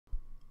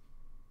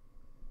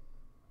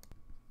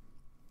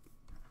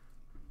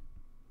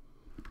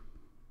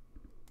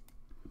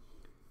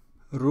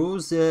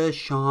روز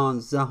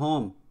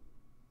 16،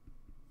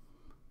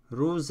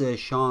 روز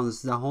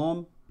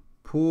 16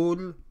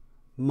 پول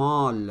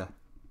مال.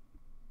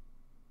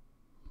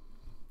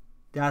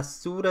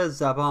 دستور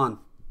زبان: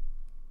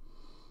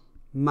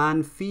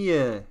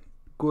 منفی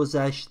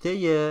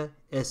گذشته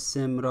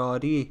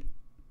استمراری،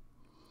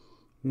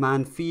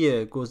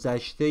 منفی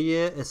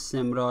گذشته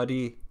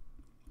استمراری.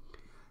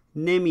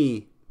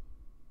 نمی،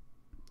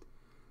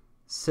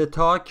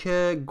 ستاک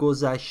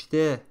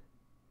گذشته.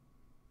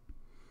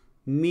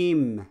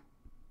 میم،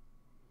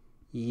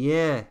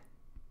 ی،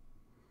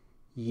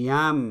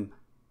 یم،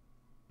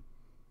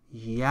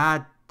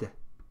 ید،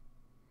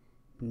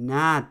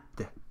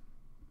 ند.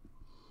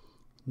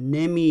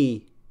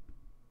 نمی،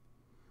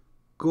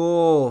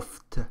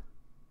 گفت.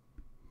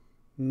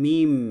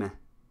 میم،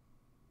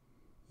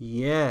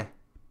 ی،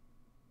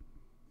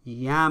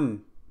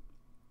 یم،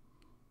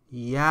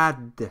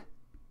 ید،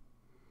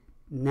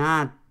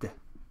 ند.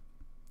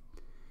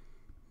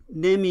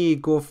 نمی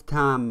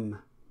گفتم،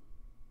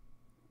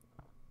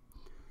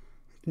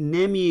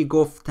 نمی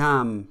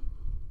گفتم.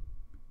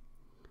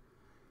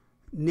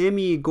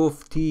 نمی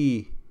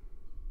گفتی،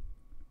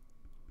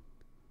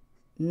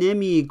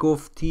 نمی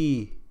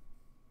گفتی.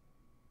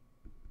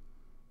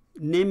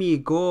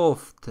 نمی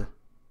گفت،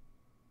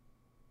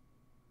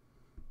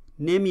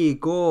 نمی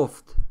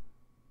گفت.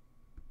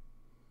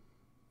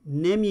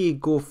 نمی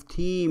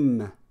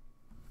گفتیم،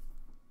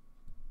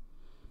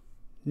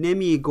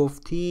 نمی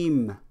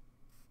گفتیم.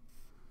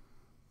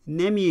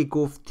 نمی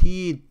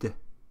گفتید،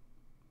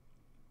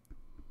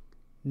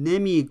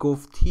 نمی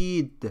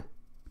گفتید.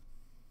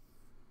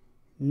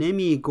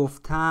 نمی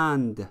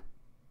گفتند،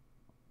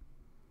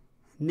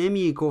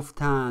 نمی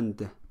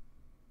گفتند.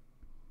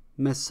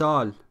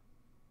 مثال: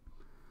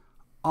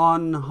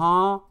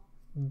 آنها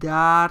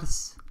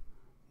درس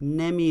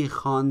نمی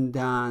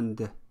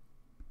خواندند.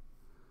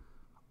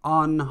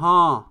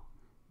 آنها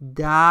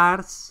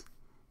درس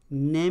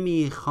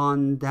نمی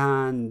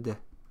خواندند.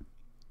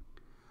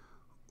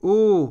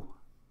 او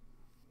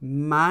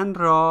من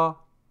را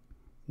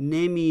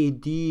نمی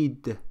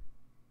دید.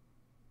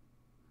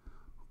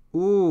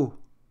 او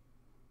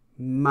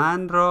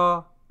من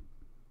را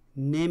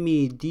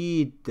نمی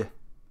دید.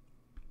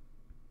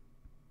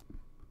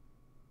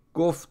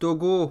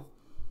 گفتگو: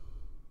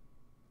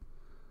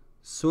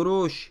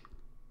 سروش،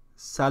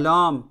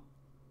 سلام،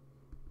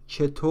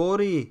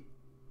 چطوری؟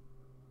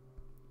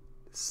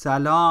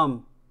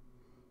 سلام،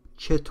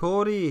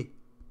 چطوری؟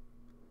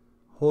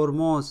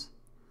 هرمز: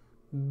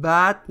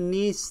 بد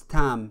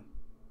نیستم،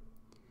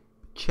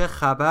 چه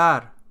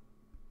خبر؟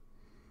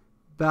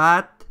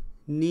 بد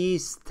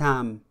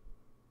نیستم،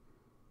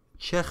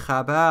 چه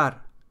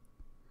خبر؟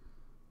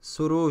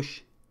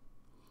 سروش: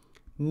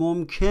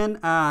 ممکن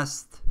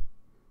است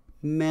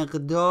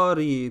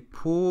مقداری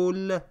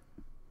پول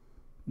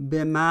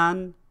به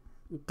من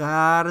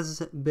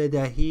قرض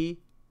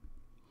بدهی؟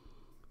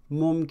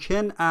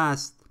 ممکن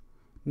است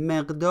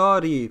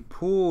مقداری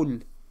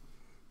پول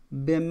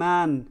به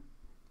من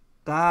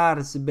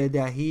قرض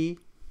بدهی؟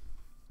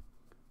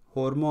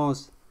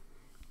 هرمز: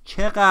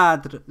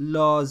 چقدر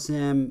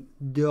لازم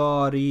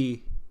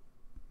داری؟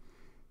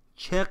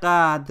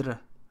 چقدر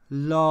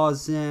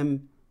لازم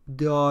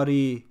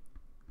داری؟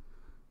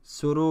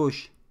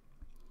 سروش: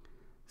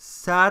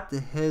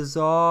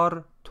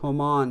 100,000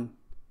 تومان.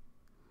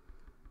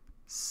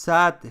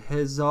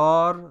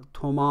 100,000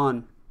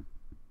 تومان.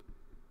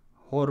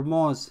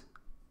 هرمز: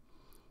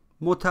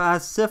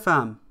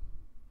 متاسفم،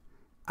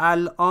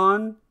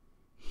 الان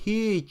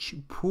هیچ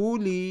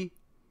پولی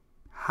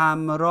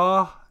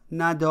همراه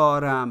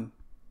ندارم.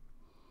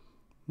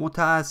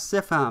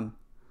 متاسفم،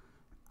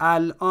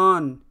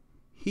 الان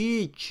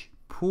هیچ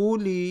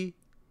پولی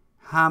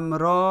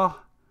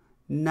همراه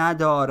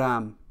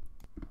ندارم.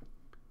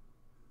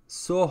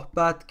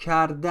 صحبت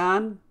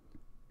کردن،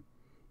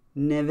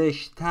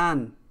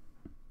 نوشتن.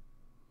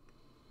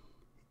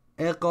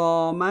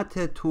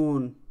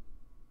 اقامتتون،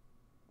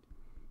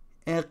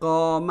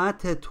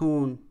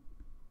 اقامتتون.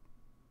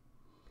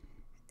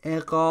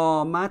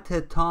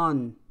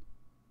 اقامتتان،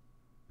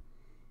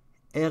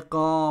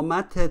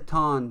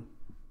 اقامتتان.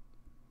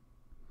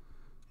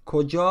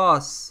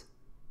 کجاست؟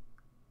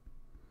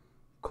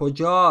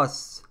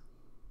 کجاست؟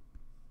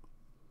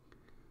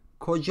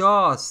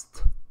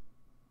 کجاست؟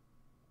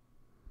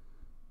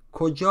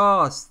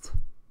 کجاست؟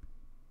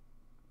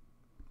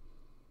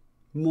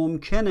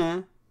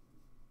 ممکنه،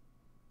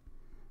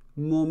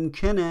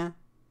 ممکنه.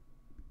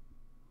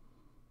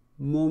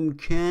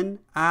 ممکن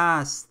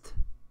است،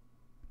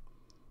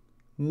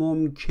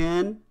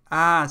 ممکن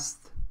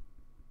است.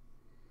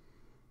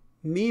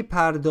 می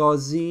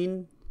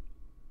پردازین،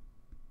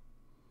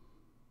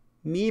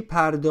 می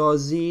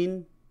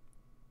پردازین.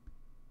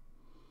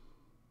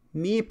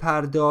 می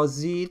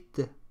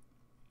پردازید،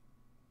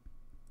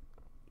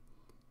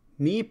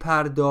 می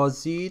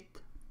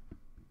پردازید.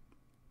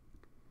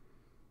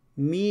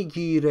 می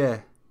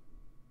گیره،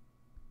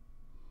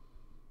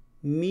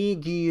 می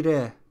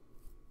گیره.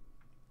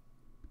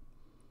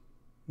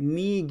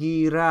 می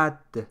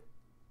گیرد،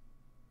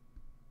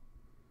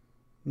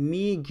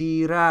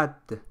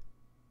 میگیرد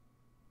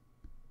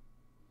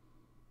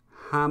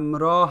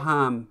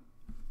همراهم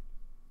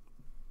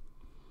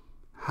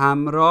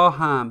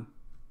همراهم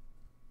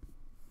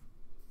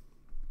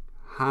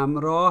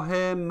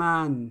همراه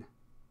من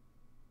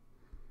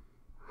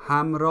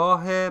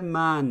همراه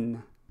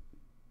من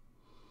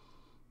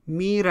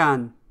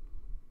میرن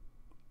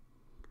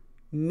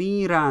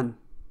میرن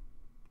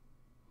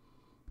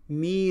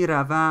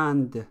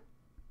میروند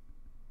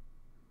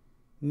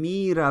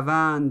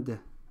میروند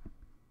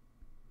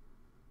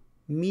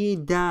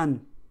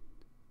میدن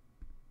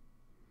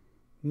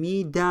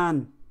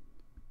میدن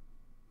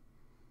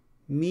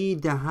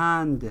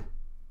میدهند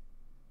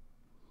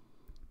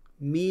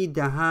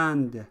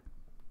میدهند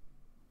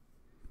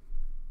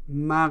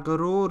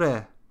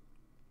مغروره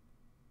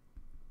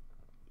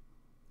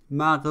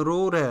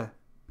مغروره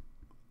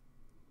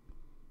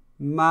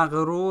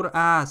مغرور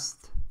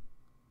است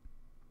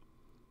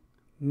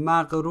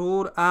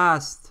مغرور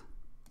است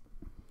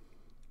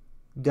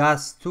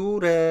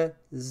دستور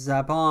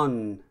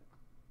زبان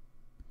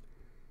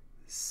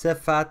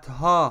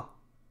صفتها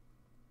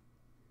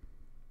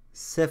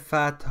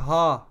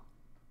صفتها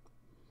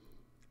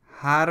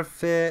حرف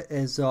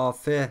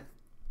اضافه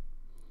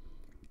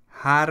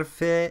حرف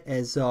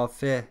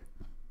اضافه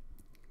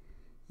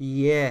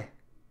یه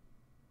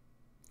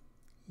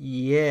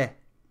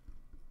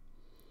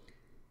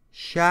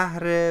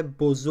شهر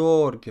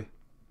بزرگ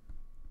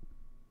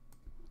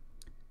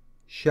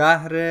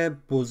شهر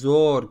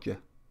بزرگ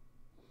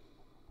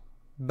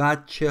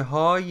بچه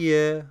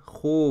های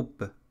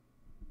خوب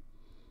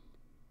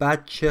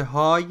بچه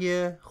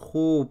های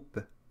خوب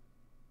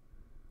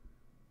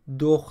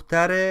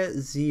دختر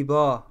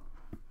زیبا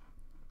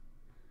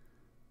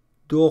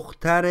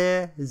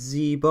دختر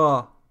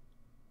زیبا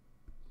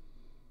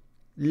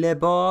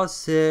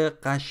لباس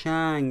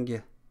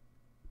قشنگ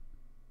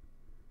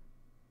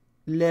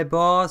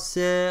لباس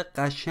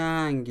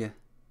قشنگ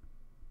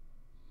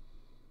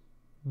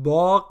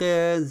باغ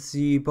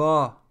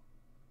زیبا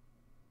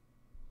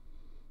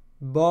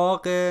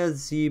باغ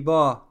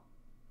زیبا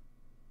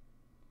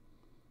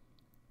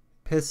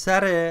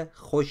پسر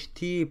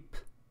خوشتیپ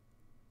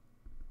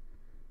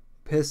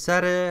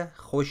پسر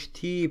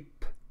خوشتیپ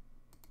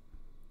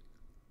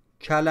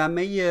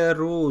کلمه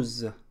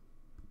روز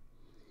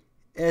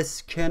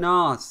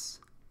اسکناس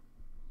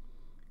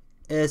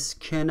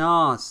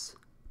اسکناس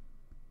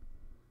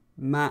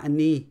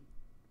معنی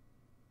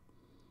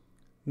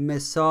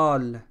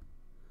مثال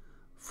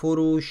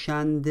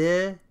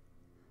فروشنده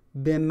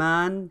به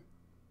من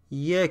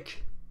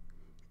یک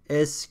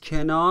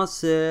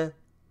اسکناس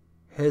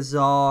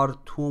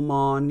 1000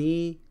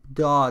 تومانی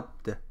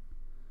داد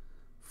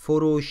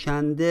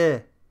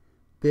فروشنده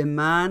به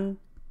من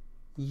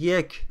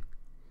یک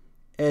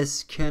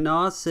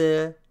اسکناس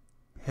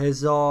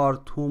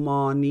 1000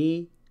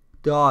 تومانی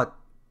داد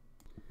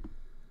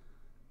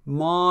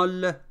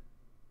مال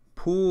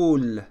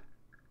پول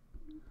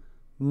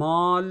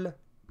مال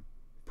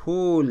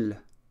پول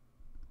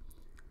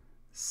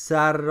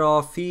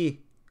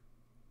صرافی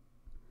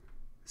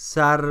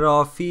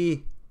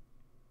صرافی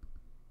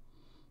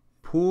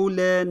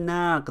پول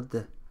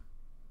نقد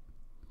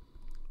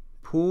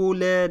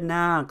پول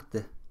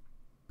نقد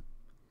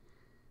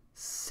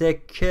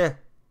سکه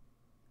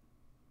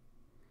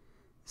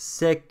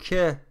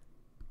سکه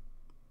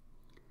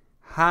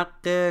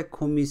حق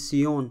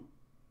کمیسیون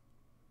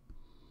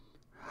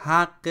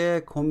حق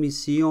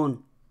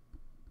کمیسیون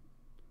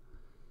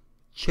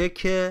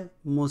چک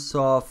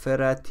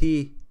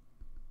مسافرتی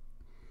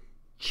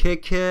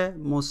چک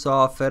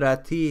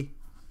مسافرتی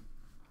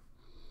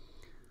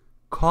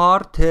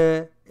کارت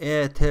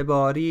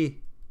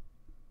اعتباری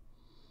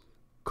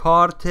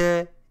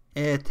کارت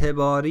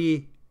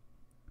اعتباری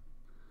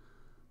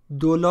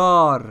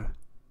دلار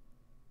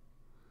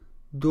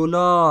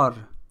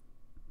دلار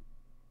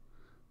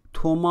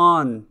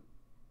تومان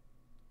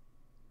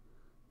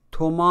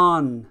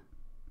تومان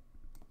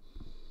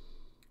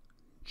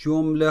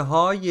جمله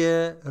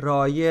های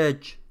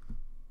رایج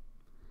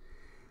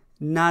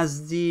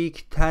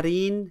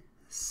نزدیکترین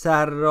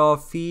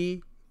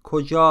صرافی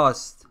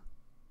کجاست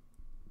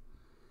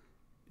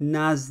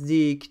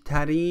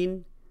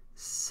نزدیکترین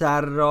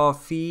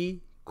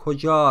صرافی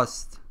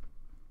کجاست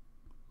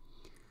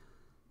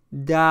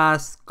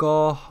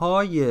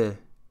دستگاه‌های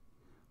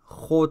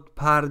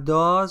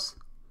خودپرداز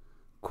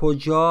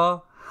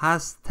کجا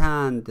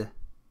هستند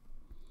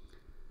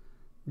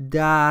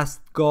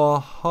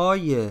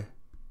دستگاه‌های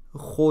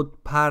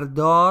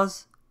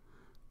خودپرداز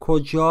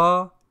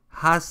کجا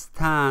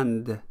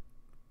هستند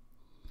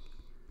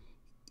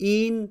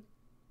این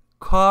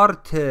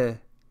کارت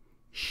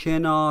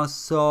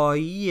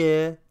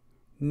شناسایی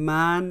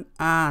من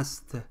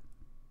است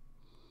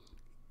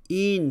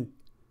این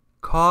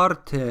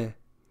کارت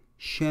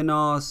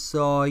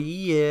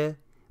شناسایی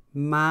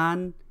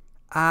من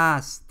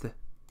است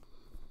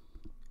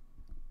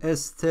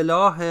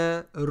اصطلاح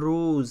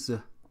روز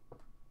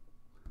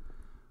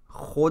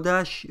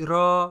خودش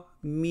را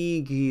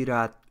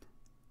میگیرد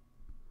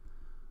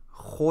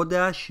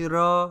خودش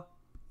را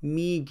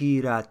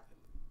میگیرد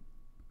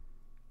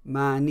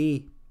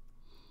معنی: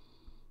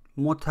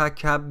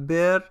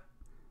 متکبر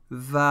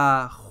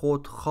و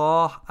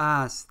خودخواه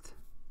است.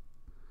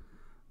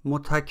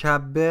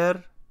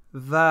 متکبر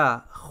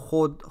و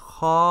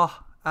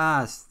خودخواه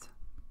است.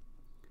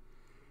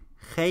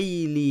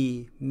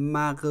 خیلی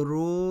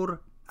مغرور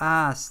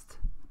است.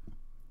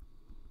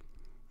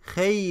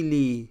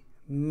 خیلی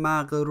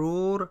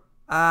مغرور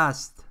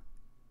است.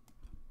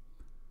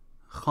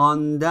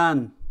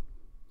 خواندن: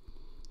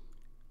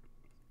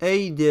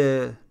 عید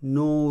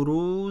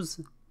نوروز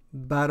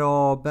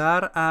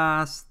برابر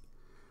است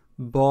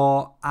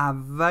با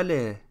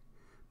اول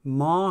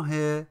ماه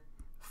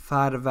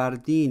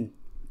فروردین.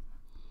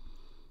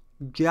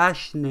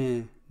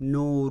 جشن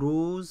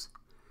نوروز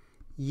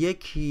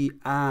یکی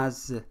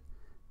از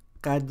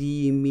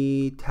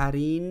قدیمی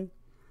ترین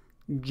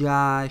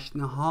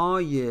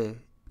جشنهای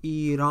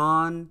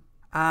ایران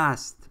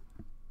است.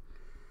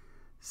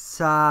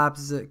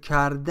 سبز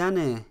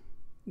کردن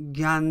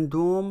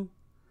گندم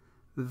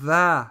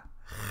و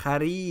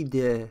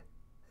خرید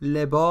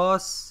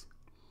لباس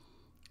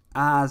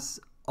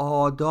از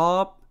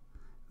آداب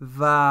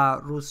و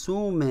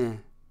رسوم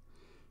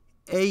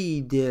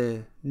عید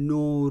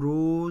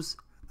نوروز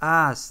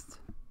است.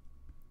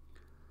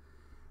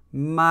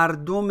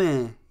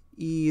 مردم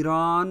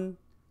ایران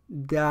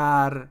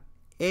در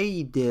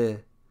عید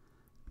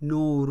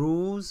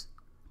نوروز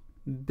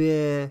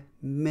به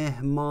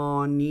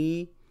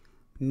مهمانی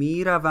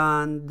می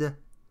روند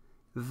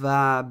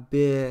و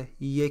به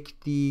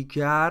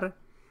یکدیگر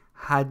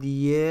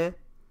هدیه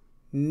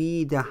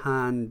می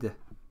دهند.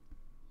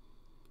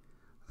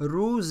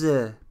 روز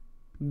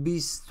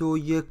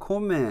 21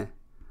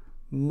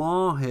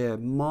 ماه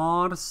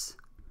مارس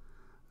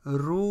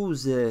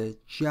روز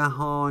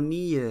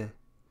جهانی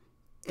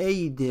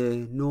عید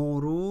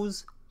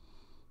نوروز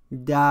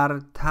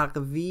در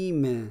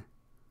تقویم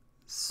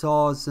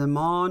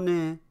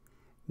سازمان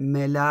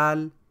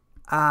ملل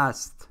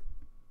است.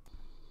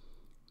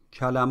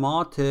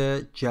 کلمات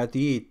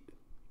جدید: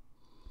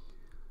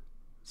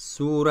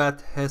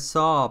 صورت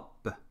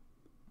حساب،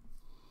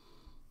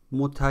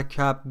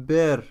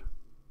 متکبر،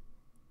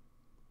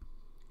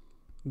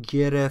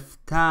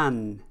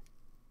 گرفتن،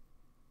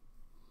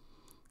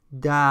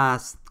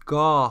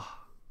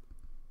 دستگاه،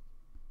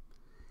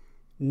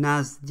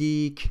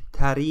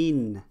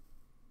 نزدیکترین،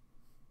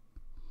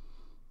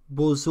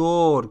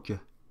 بزرگ،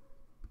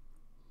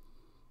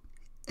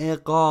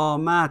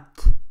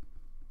 اقامت،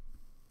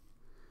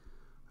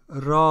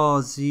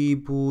 راضی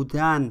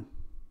بودن،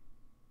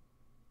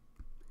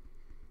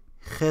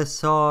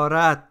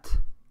 خسارت،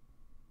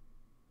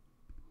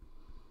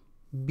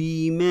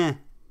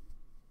 بیمه،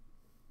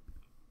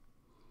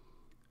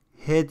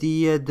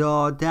 هدیه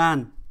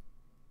دادن،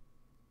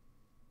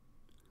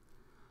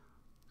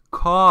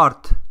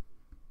 کارت،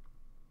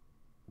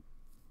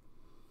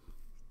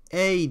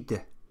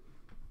 عید،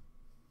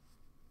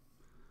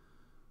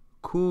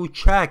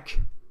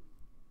 کوچک،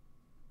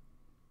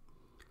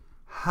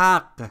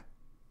 حق،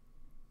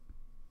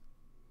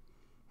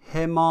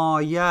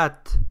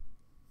 حمایت،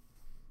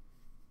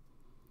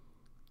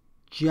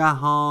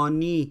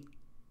 جهانی،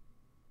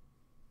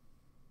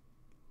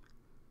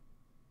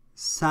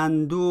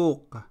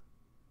 صندوق،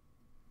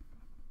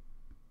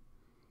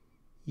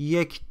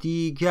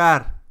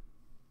 یکدیگر،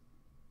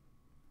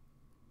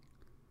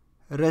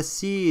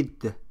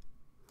 رسید،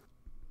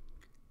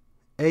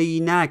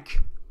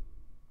 عینک،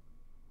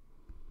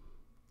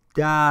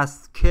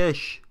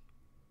 دستکش،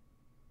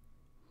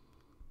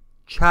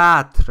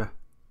 چتر،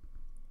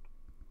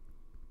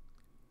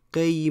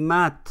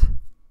 قیمت،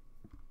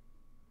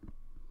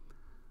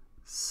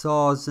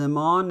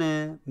 سازمان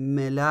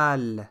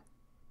ملل،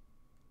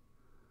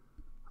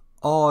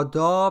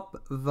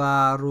 آداب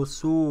و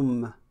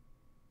رسوم،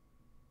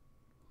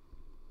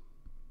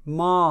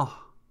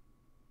 ماه،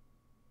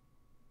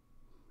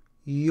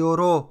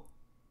 یورو،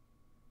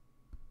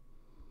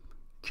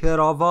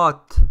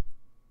 کراوات،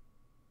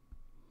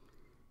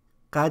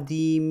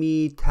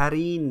 قدیمی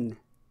ترین،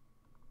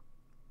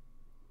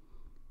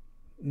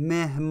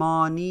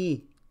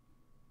 مهمانی،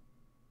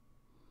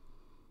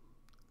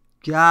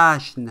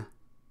 جشن،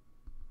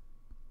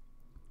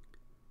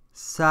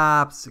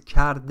 سبز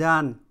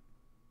کردن،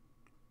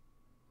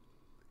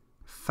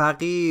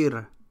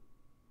 فقیر،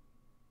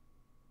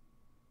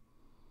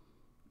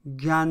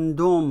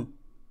 گندم،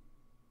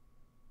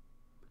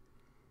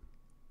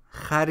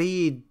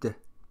 خرید،